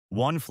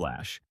One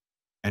flash,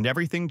 and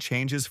everything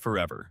changes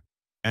forever.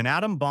 An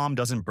atom bomb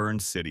doesn't burn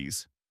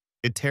cities.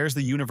 It tears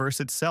the universe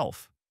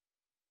itself.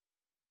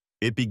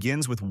 It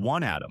begins with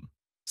one atom,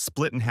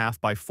 split in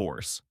half by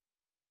force.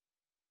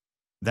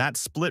 That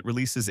split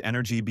releases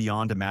energy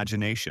beyond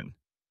imagination.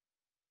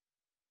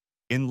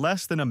 In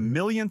less than a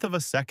millionth of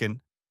a second,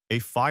 a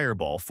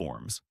fireball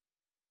forms,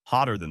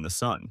 hotter than the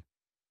sun.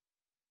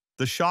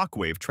 The shock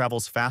wave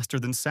travels faster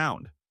than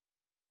sound,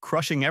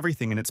 crushing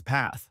everything in its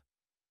path.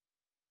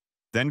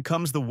 Then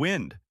comes the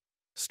wind,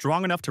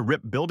 strong enough to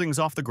rip buildings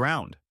off the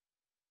ground.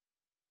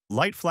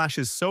 Light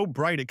flashes so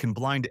bright it can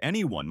blind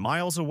anyone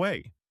miles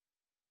away.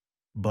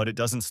 But it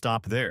doesn't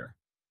stop there.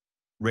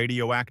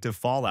 Radioactive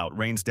fallout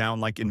rains down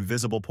like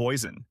invisible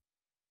poison.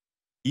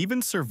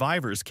 Even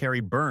survivors carry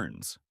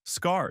burns,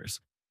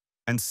 scars,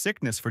 and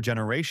sickness for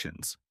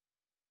generations.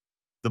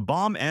 The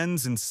bomb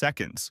ends in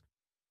seconds,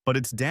 but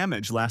its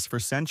damage lasts for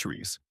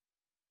centuries.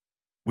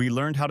 We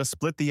learned how to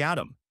split the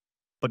atom,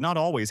 but not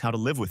always how to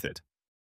live with it.